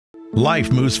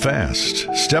Life moves fast.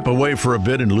 Step away for a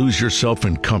bit and lose yourself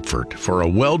in comfort for a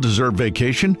well-deserved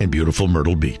vacation in beautiful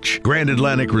Myrtle Beach. Grand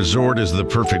Atlantic Resort is the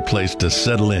perfect place to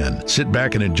settle in. Sit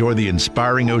back and enjoy the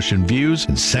inspiring ocean views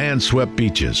and sand-swept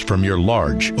beaches from your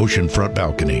large oceanfront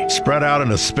balcony. Spread out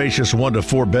in a spacious 1 to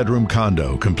 4 bedroom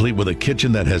condo, complete with a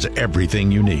kitchen that has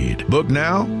everything you need. Book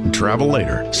now and travel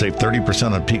later. Save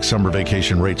 30% on peak summer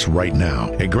vacation rates right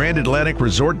now at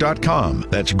GrandAtlanticResort.com.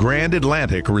 That's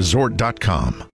GrandAtlanticResort.com.